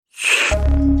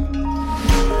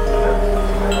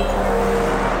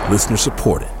Listener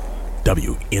supported.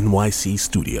 WNYC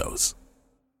Studios.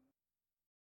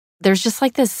 There's just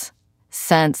like this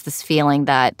sense, this feeling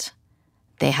that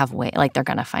they have like they're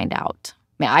going to find out.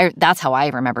 I mean, that's how I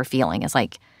remember feeling, is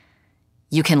like,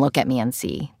 you can look at me and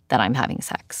see that I'm having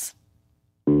sex.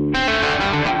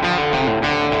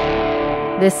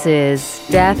 This is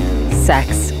Death,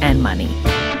 Sex, and Money.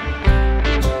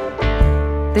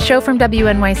 The show from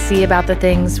WNYC about the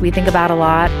things we think about a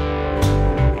lot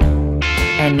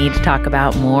and need to talk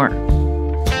about more.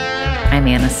 I'm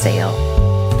Anna Sale.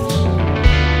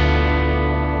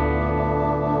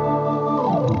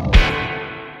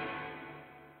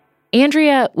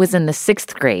 Andrea was in the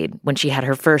 6th grade when she had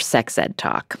her first sex ed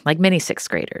talk, like many 6th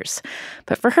graders.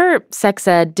 But for her, sex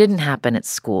ed didn't happen at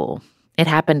school. It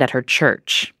happened at her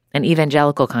church, an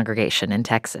evangelical congregation in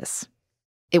Texas.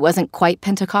 It wasn't quite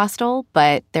Pentecostal,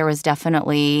 but there was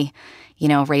definitely,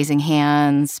 raising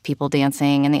hands, people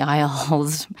dancing in the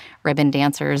aisles, ribbon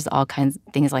dancers, all kinds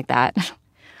of things like that.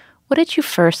 What did you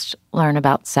first learn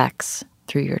about sex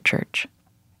through your church?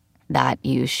 That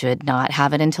you should not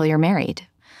have it until you're married.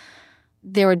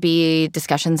 There would be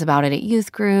discussions about it at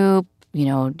youth group,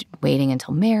 waiting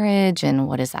until marriage and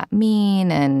what does that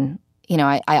mean? And,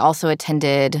 I also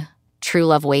attended True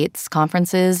Love Waits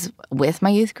conferences with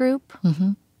my youth group.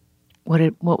 Mm-hmm.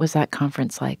 What was that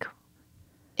conference like?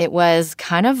 It was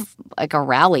kind of like a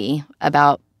rally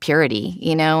about purity,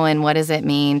 and what does it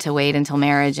mean to wait until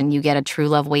marriage, and you get a True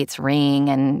Love Waits ring,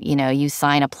 and, you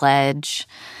sign a pledge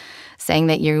saying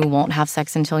that you won't have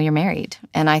sex until you're married.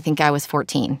 And I think I was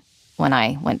 14 when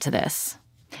I went to this.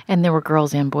 And there were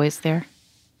girls and boys there?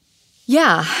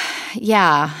 Yeah,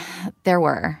 there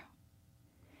were.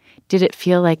 Did it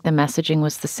feel like the messaging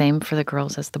was the same for the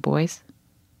girls as the boys?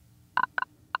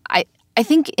 I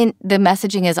think the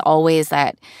messaging is always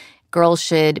that girls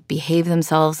should behave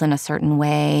themselves in a certain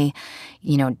way.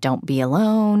 Don't be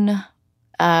alone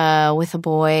with a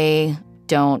boy.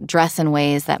 Don't dress in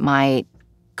ways that might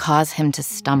cause him to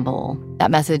stumble.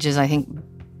 That message is, I think,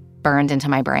 burned into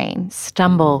my brain.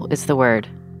 Stumble is the word.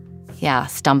 Yeah,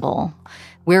 stumble.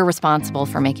 We're responsible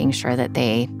for making sure that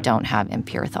they don't have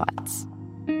impure thoughts.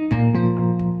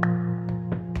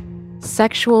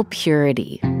 Sexual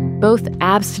purity, both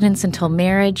abstinence until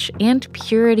marriage and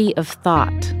purity of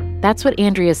thought. That's what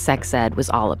Andrea's sex ed was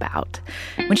all about.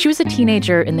 When she was a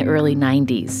teenager in the early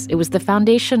 90s, it was the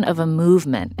foundation of a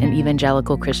movement in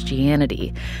evangelical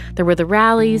Christianity. There were the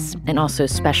rallies and also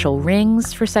special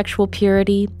rings for sexual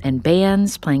purity and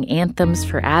bands playing anthems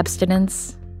for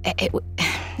abstinence. It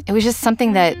was just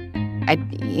something that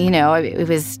it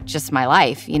was just my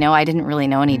life. I didn't really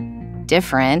know any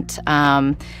different.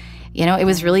 It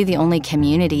was really the only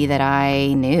community that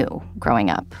I knew growing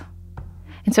up.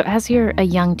 And so as you're a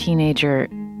young teenager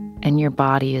and your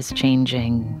body is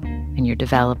changing and you're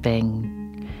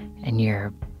developing and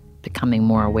you're becoming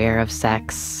more aware of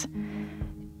sex,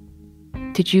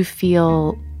 did you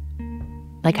feel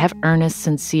like have earnest,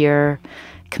 sincere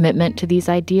commitment to these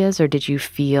ideas, or did you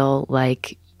feel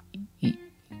like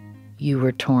you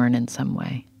were torn in some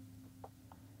way?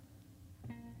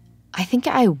 I think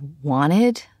I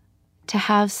wanted to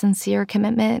have sincere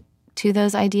commitment to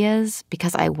those ideas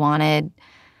because I wanted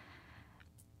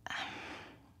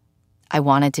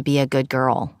to be a good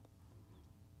girl.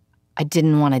 I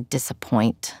didn't want to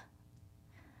disappoint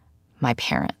my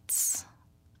parents.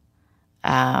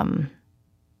 But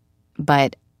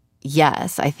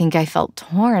yes, I think I felt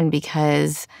torn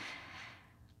because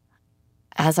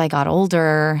as I got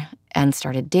older and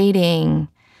started dating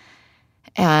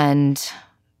and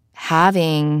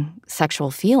having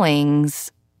sexual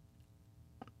feelings,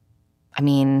 I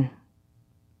mean,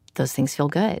 those things feel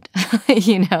good,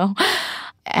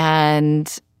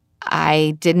 And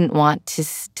I didn't want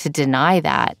to deny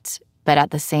that, but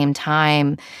at the same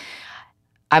time,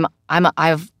 I'm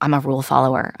a rule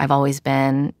follower. I've always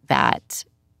been that.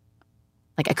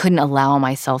 Like, I couldn't allow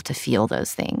myself to feel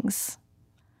those things.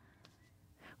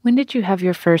 When did you have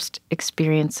your first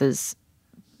experiences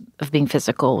of being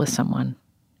physical with someone?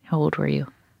 How old were you?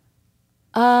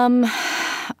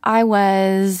 I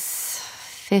was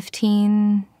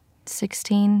 15,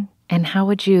 16. And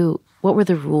what were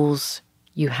the rules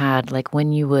you had? Like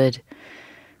when you would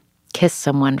kiss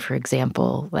someone, for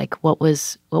example, like what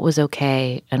was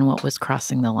okay and what was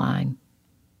crossing the line?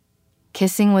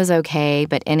 Kissing was okay,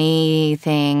 but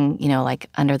anything, like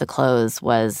under the clothes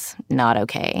was not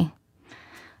okay.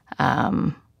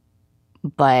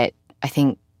 But I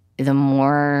think the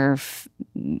more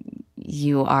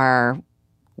you are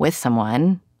with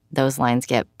someone, those lines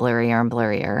get blurrier and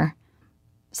blurrier.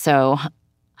 So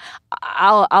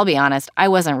I'll be honest, I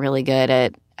wasn't really good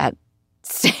at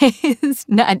stays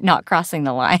not crossing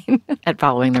the line. At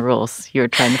following the rules you were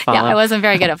trying to follow. Yeah, I wasn't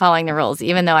very good at following the rules,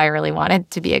 even though I really wanted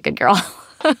to be a good girl.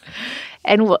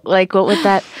 And what would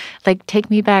that, take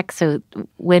me back. So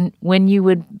when you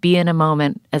would be in a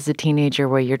moment as a teenager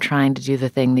where you're trying to do the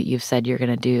thing that you've said you're going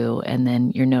to do, and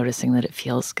then you're noticing that it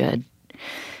feels good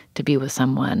to be with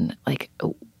someone,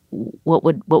 what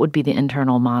would be the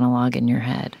internal monologue in your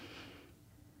head?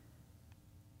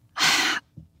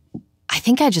 I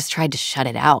think I just tried to shut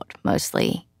it out,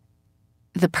 mostly.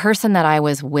 The person that I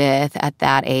was with at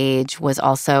that age was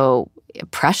also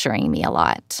pressuring me a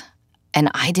lot.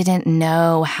 And I didn't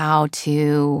know how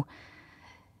to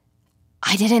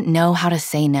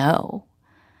say no.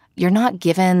 You're not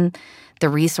given the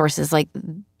resources.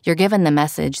 You're given the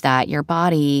message that your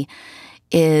body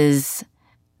is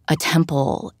a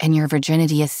temple and your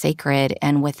virginity is sacred,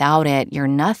 and without it, you're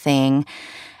nothing.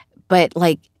 But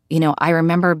I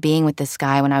remember being with this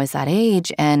guy when I was that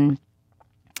age and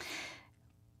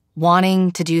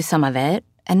wanting to do some of it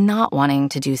and not wanting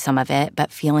to do some of it,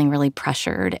 but feeling really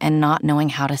pressured and not knowing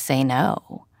how to say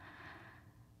no.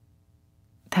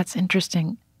 That's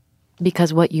interesting,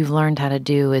 because what you've learned how to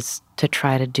do is to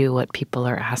try to do what people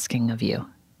are asking of you.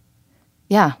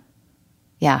 Yeah.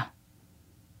 Yeah.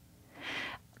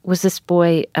 Was this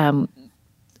boy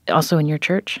also in your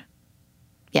church?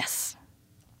 Yes.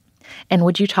 And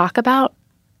would you talk about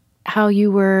how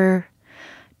you were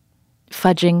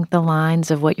fudging the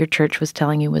lines of what your church was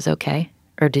telling you was okay?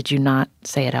 Or did you not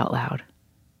say it out loud?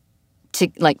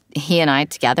 He and I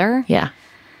together? Yeah.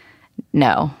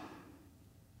 No.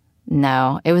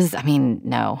 It was,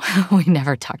 no. We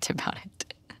never talked about it.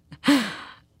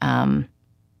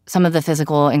 Some of the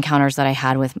physical encounters that I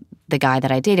had with the guy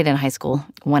that I dated in high school,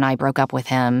 when I broke up with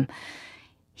him,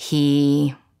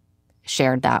 he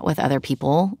shared that with other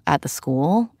people at the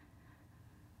school.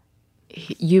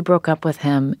 You broke up with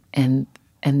him, and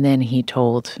then he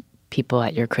told people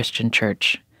at your Christian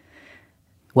church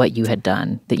what you had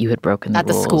done, that you had broken the rules.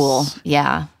 At the school,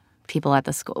 yeah. People at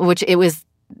the school,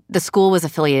 the school was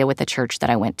affiliated with the church that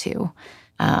I went to.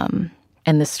 And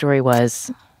the story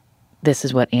was, this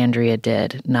is what Andrea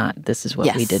did, not this is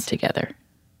what we did together.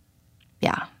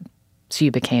 Yeah. So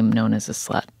you became known as a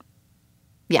slut.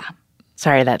 Yeah.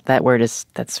 Sorry, that word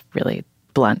that's really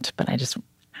blunt, but I'm just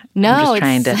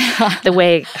trying to, the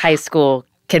way high school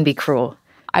can be cruel.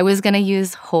 I was going to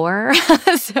use whore,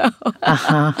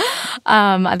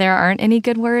 there aren't any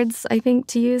good words, I think,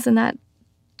 to use in that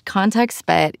context.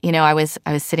 But, I was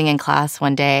sitting in class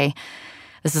one day.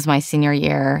 This was my senior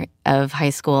year of high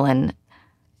school, and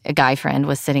a guy friend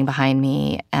was sitting behind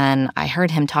me, and I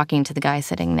heard him talking to the guy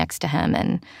sitting next to him,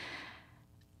 and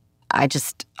I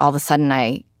just, all of a sudden,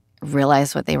 I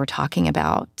realized what they were talking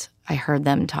about. I heard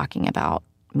them talking about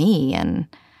me and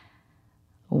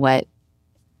what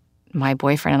my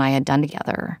boyfriend and I had done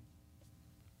together.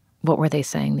 What were they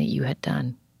saying that you had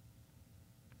done?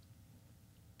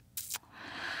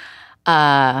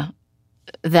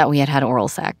 That we had oral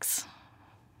sex.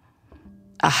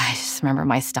 I just remember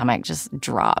my stomach just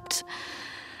dropped.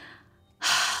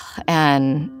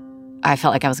 And I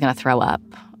felt like I was going to throw up.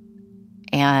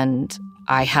 And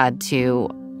I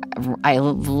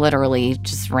literally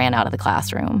just ran out of the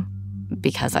classroom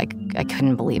because I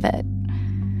couldn't believe it.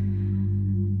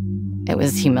 It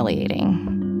was humiliating.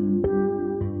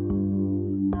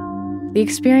 The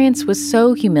experience was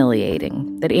so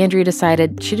humiliating that Andrea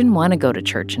decided she didn't want to go to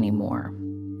church anymore.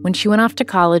 When she went off to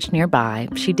college nearby,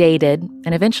 she dated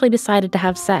and eventually decided to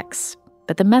have sex.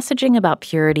 But the messaging about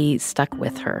purity stuck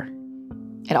with her.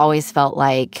 It always felt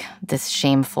like this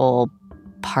shameful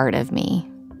part of me,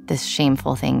 this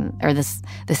shameful thing, or this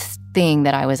thing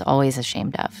that I was always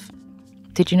ashamed of.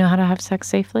 Did you know how to have sex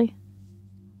safely?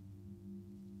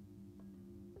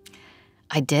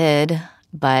 I did,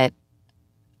 but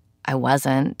I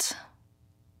wasn't.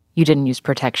 You didn't use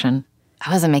protection?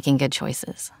 I wasn't making good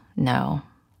choices, no.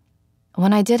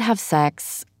 When I did have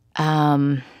sex,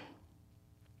 it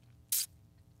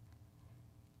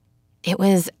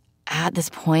was at this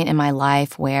point in my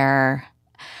life where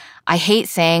I hate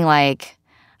saying, I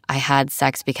had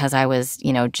sex because I was,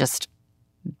 just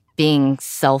being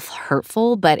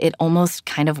self-hurtful, but it almost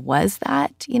kind of was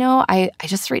that, I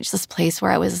just reached this place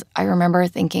where I remember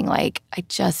thinking, I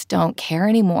just don't care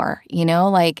anymore,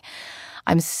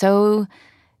 I'm so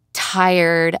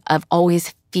tired of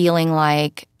always feeling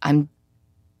like I'm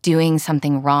doing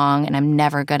something wrong and I'm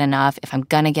never good enough. If I'm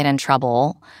going to get in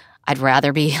trouble, I'd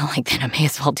rather be then I may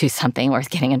as well do something worth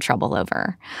getting in trouble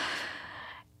over.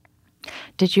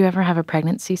 Did you ever have a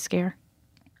pregnancy scare?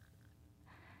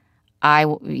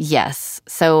 Yes.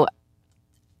 So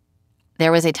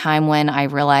there was a time when I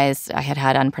realized I had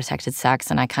had unprotected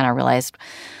sex, and I kind of realized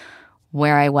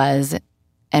where I was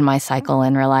in my cycle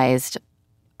and realized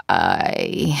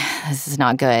this is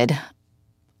not good.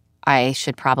 I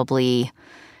should probably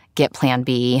get Plan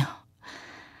B,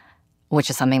 which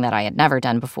is something that I had never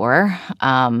done before.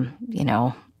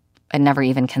 I'd never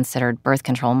even considered birth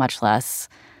control, much less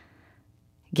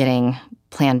getting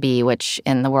Plan B, which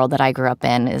in the world that I grew up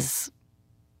in is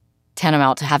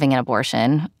tantamount to having an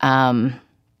abortion.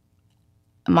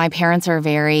 My parents are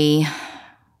very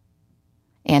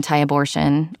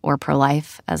anti-abortion or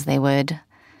pro-life, as they would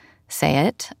say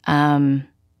it.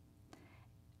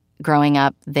 Growing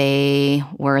up, they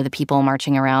were the people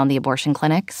marching around the abortion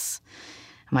clinics.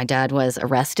 My dad was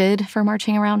arrested for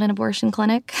marching around an abortion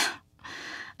clinic.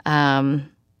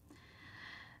 And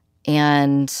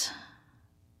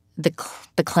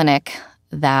the clinic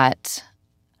that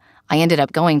I ended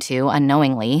up going to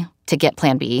unknowingly to get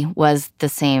Plan B was the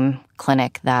same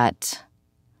clinic that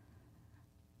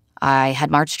I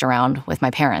had marched around with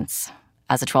my parents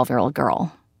as a 12-year-old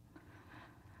girl.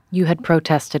 You had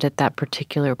protested at that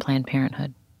particular Planned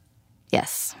Parenthood?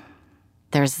 Yes.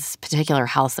 There's this particular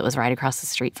house that was right across the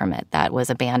street from it that was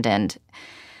abandoned.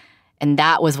 And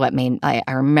that was what made, I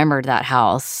remembered that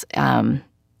house. And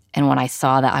when I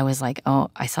saw that, I was like, oh,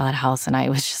 I saw that house, and I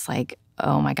was just like,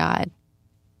 oh my God.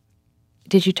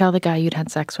 Did you tell the guy you'd had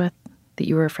sex with that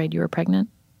you were afraid you were pregnant?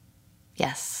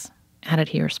 Yes. How did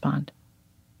he respond?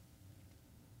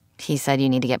 He said, you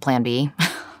need to get Plan B.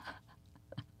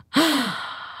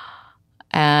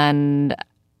 And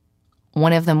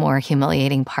one of the more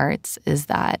humiliating parts is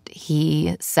that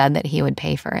he said that he would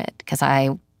pay for it because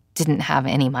I didn't have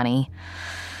any money.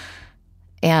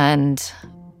 And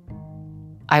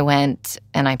I went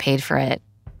and I paid for it.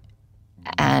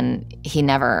 And he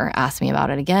never asked me about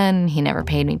it again. He never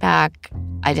paid me back.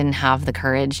 I didn't have the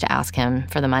courage to ask him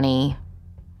for the money.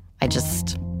 I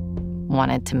just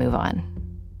wanted to move on.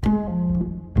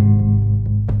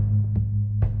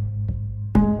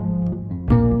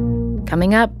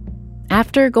 Coming up,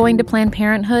 after going to Planned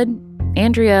Parenthood,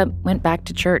 Andrea went back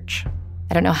to church.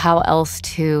 I don't know how else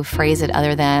to phrase it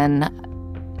other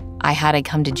than I had a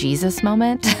come to Jesus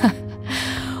moment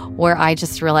where I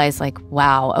just realized, like,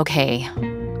 wow, okay,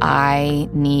 I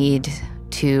need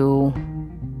to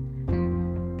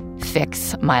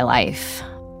fix my life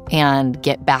and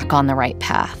get back on the right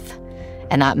path.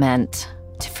 And that meant,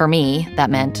 for me, that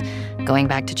meant going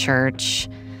back to church,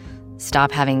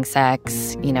 stop having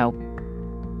sex,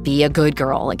 be a good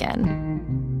girl again.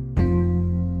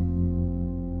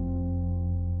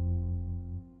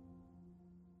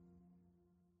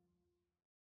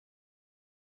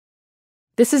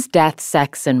 This is Death,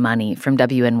 Sex, and Money from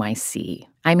WNYC.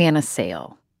 I'm Anna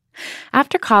Sale.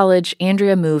 After college,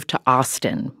 Andrea moved to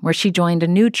Austin, where she joined a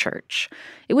new church.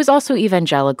 It was also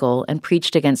evangelical and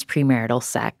preached against premarital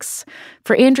sex.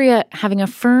 For Andrea, having a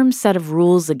firm set of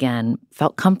rules again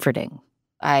felt comforting.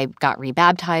 I got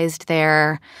rebaptized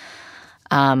there.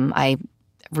 I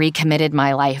recommitted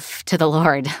my life to the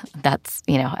Lord. That's,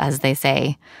 as they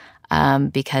say,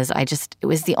 because it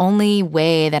was the only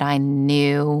way that I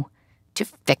knew to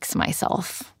fix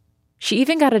myself. She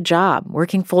even got a job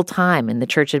working full-time in the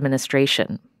church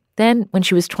administration. Then, when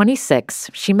she was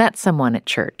 26, she met someone at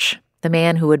church, the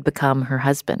man who would become her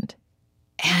husband.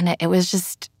 And it was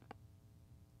just,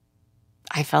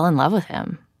 I fell in love with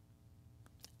him.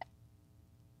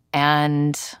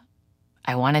 And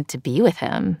I wanted to be with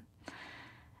him.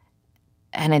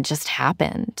 And it just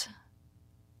happened.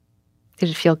 Did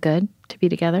it feel good to be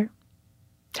together?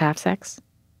 To have sex?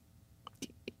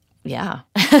 Yeah.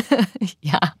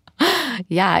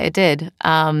 Yeah, it did.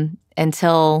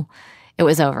 Until it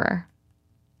was over.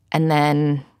 And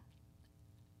then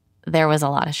there was a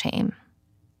lot of shame.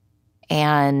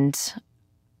 And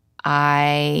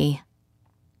I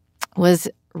was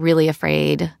really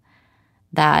afraid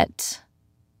that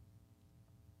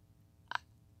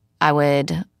I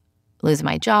would lose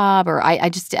my job, or I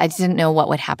didn't know what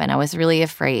would happen. I was really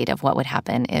afraid of what would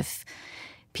happen if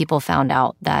people found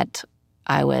out that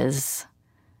I was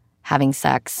having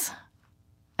sex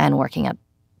and working at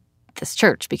this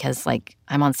church, because,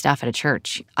 I'm on staff at a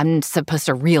church. I'm supposed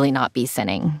to really not be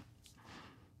sinning.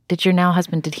 Did your now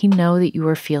husband, did he know that you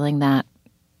were feeling that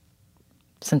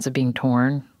sense of being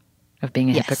torn, of being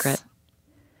a hypocrite?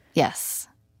 Yes.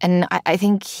 And I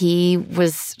think he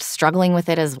was struggling with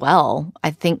it as well.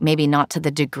 I think maybe not to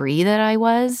the degree that I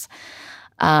was.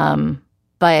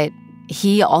 But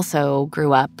he also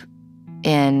grew up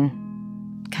in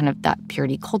kind of that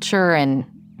purity culture and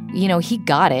he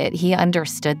got it. He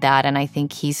understood that, and I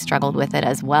think he struggled with it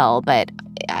as well. But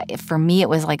for me, it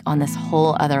was like on this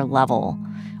whole other level.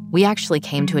 We actually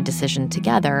came to a decision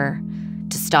together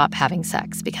to stop having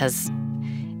sex because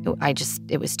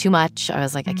it was too much. I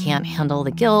was like, I can't handle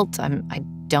the guilt. I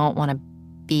don't want to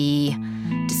be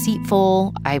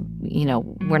deceitful.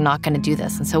 We're not going to do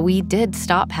this. And so we did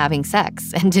stop having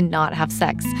sex and did not have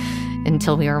sex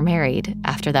until we were married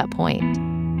after that point.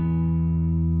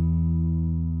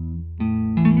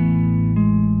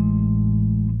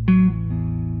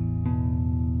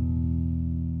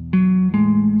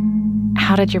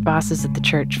 How did your bosses at the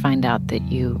church find out that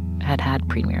you had had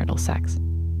premarital sex?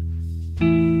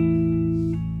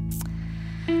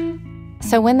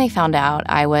 So when they found out,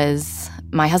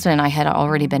 my husband and I had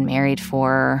already been married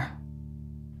for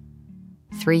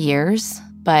 3 years,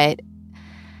 but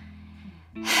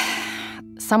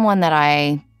someone that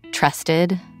I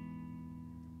trusted,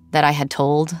 that I had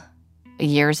told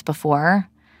years before,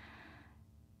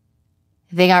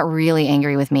 they got really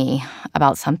angry with me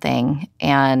about something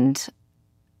and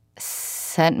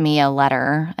sent me a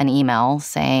letter, an email,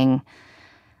 saying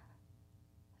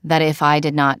that if I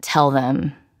did not tell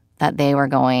them that they were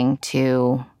going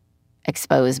to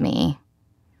expose me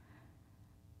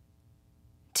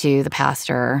to the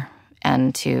pastor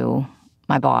and to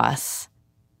my boss.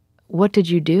 What did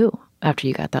you do after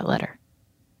you got that letter?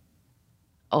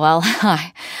 Well,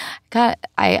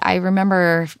 I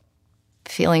remember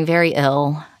feeling very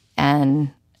ill,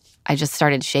 and I just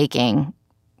started shaking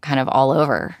kind of all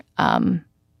over.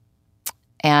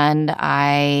 And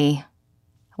I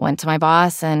went to my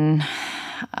boss and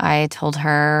I told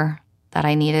her that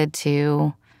I needed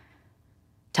to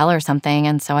tell her something.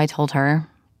 And so I told her,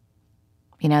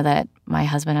 that my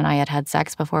husband and I had had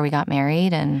sex before we got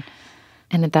married. And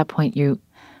at that point, you're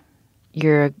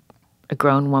a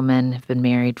grown woman, have been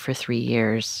married for 3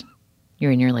 years.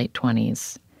 You're in your late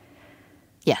 20s.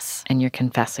 Yes. And you're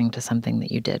confessing to something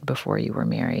that you did before you were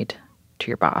married to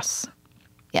your boss.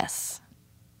 Yes.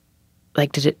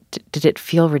 Like, did it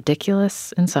feel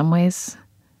ridiculous in some ways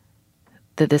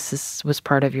that this was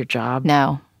part of your job?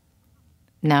 No.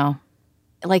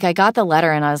 Like, I got the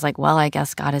letter and I was like, well, I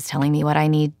guess God is telling me what I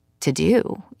need to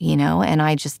do,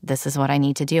 and this is what I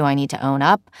need to do. I need to own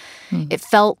up. It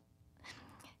felt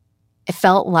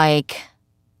like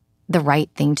the right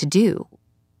thing to do.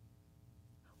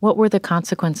 What were the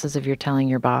consequences of your telling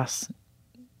your boss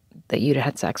that you'd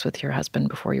had sex with your husband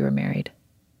before you were married?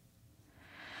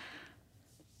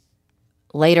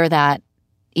 Later that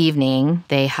evening,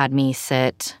 they had me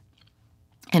sit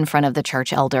in front of the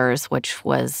church elders, which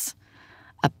was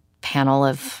a panel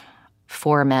of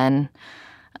 4 men,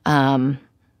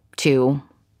 to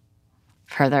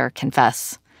further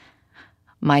confess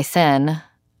my sin.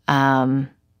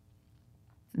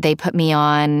 They put me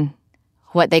on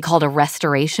what they called a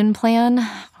restoration plan,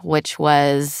 which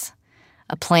was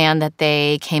a plan that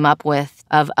they came up with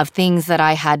of things that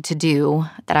I had to do,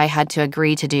 that I had to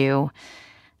agree to do.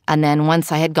 And then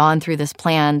once I had gone through this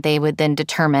plan, they would then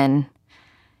determine,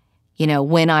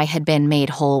 when I had been made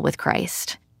whole with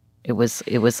Christ. It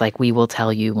was like, we will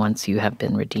tell you once you have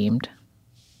been redeemed.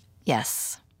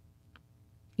 Yes.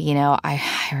 I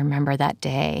remember that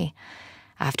day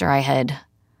after I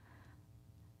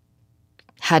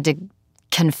had to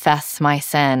confess my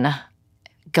sin,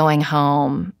 going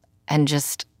home and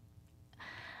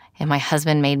my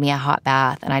husband made me a hot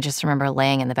bath, and I just remember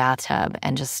laying in the bathtub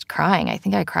and just crying. I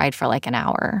think I cried for like an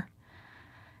hour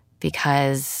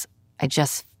because I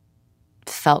just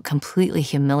felt completely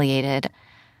humiliated.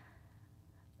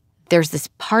 There's this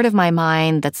part of my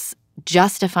mind that's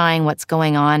justifying what's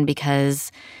going on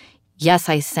because, yes,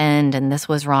 I sinned and this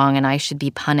was wrong and I should be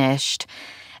punished.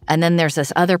 And then there's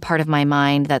this other part of my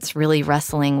mind that's really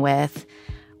wrestling with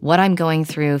what I'm going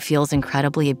through feels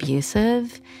incredibly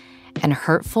abusive and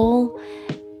hurtful,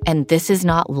 and this is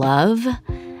not love.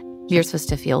 You're supposed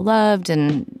to feel loved,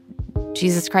 and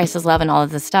Jesus Christ is love and all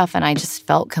of this stuff, and I just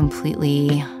felt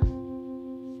completely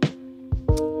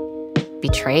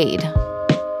betrayed.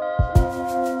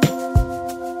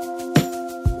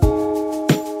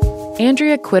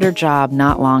 Andrea quit her job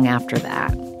not long after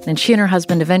that, and she and her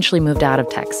husband eventually moved out of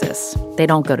Texas. They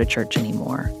don't go to church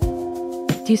anymore.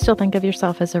 Do you still think of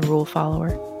yourself as a rule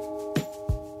follower?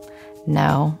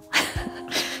 No.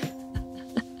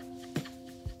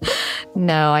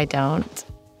 No, I don't.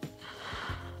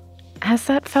 Has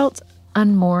that felt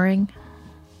unmooring?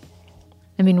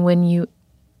 I mean, when you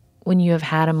have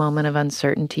had a moment of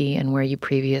uncertainty and where you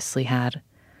previously had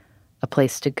a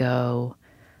place to go,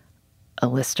 a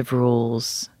list of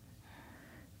rules,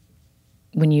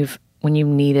 when you've when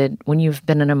you've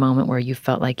been in a moment where you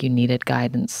felt like you needed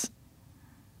guidance,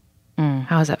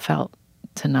 how has that felt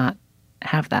to not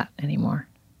have that anymore?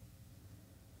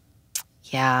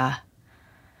 Yeah.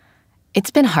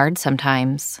 It's been hard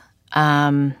sometimes.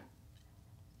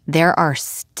 There are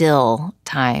still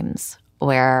times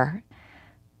where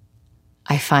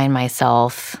I find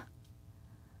myself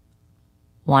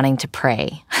wanting to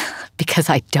pray because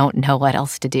I don't know what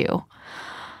else to do.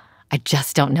 I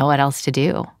just don't know what else to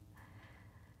do.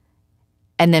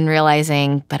 And then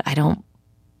realizing, but I don't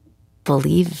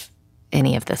believe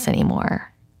any of this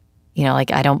anymore. You know,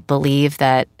 like I don't believe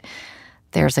that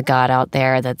there's a God out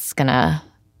there that's going to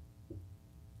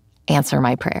answer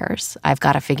my prayers. I've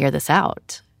got to figure this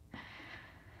out.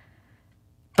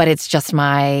 But it's just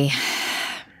my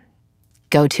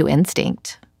go-to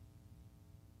instinct.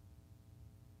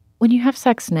 When you have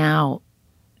sex now,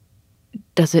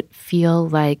 does it feel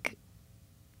like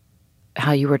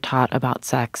how you were taught about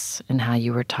sex and how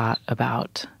you were taught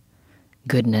about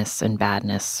goodness and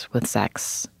badness with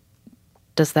sex?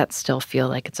 Does that still feel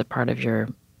like it's a part of your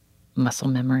muscle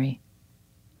memory?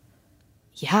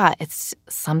 Yeah, it's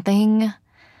something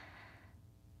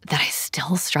that I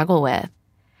still struggle with.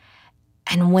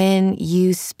 And when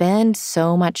you spend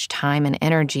so much time and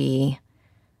energy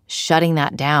shutting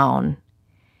that down,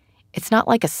 it's not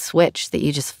like a switch that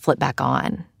you just flip back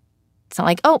on. It's not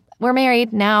like, oh, we're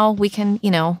married, now we can,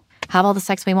 have all the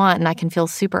sex we want and I can feel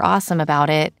super awesome about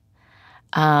it.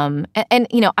 And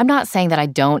I'm not saying that I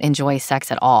don't enjoy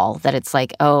sex at all, that it's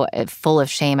like, full of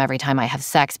shame every time I have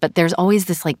sex, but there's always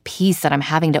this like piece that I'm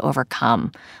having to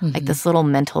overcome, like this little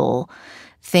mental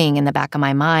thing in the back of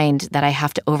my mind that I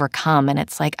have to overcome. And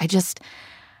it's like,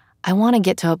 I want to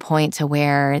get to a point to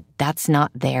where that's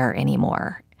not there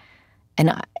anymore.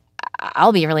 And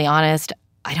I'll be really honest,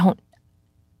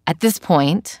 at this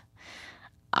point,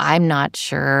 I'm not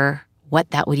sure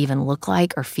what that would even look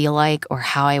like or feel like or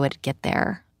how I would get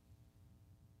there.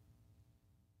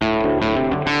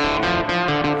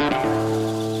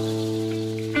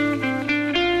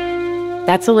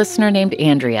 That's a listener named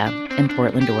Andrea in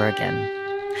Portland, Oregon.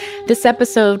 This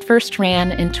episode first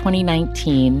ran in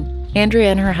 2019.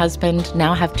 Andrea and her husband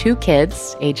now have 2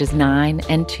 kids, ages 9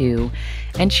 and 2,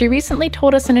 and she recently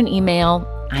told us in an email,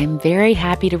 "I'm very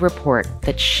happy to report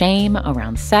that shame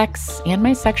around sex and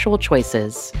my sexual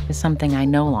choices is something I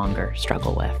no longer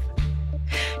struggle with."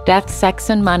 Death, Sex,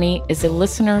 and Money is a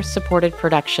listener-supported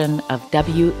production of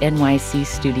WNYC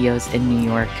Studios in New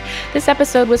York. This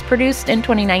episode was produced in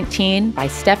 2019 by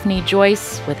Stephanie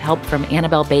Joyce with help from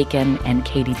Annabelle Bacon and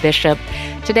Katie Bishop.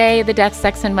 Today, the Death,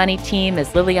 Sex, and Money team is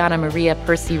Liliana Maria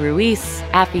Percy Ruiz,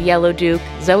 Afi Yellowduke,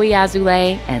 Zoe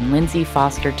Azulay, and Lindsay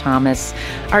Foster Thomas.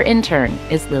 Our intern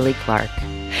is Lily Clark.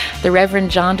 The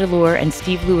Reverend John DeLure and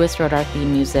Steve Lewis wrote our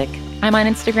theme music. I'm on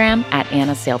Instagram at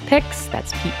AnnaSalePics,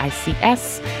 that's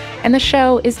Pics, and the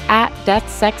show is at Death,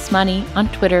 Sex, Money on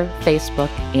Twitter, Facebook,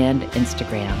 and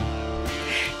Instagram.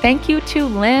 Thank you to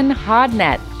Lynn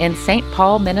Hodnett in St.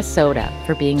 Paul, Minnesota,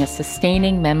 for being a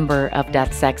sustaining member of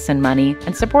Death, Sex, and Money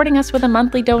and supporting us with a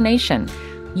monthly donation.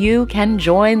 You can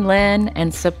join Lynn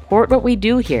and support what we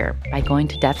do here by going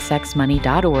to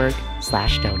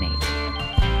deathsexmoney.org/donate.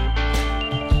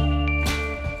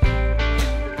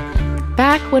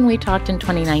 Back when we talked in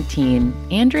 2019,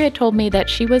 Andrea told me that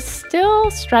she was still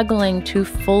struggling to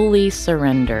fully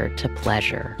surrender to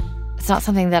pleasure. It's not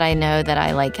something that I know that I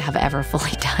have ever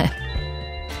fully done.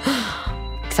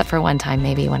 Except for one time,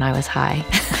 maybe when I was high.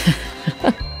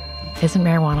 Isn't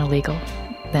marijuana legal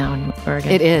now in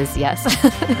Oregon? It is, yes.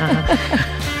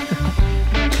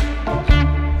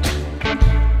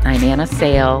 I'm Anna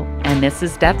Sale, and this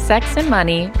is Death, Sex, and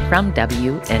Money from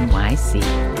WNYC.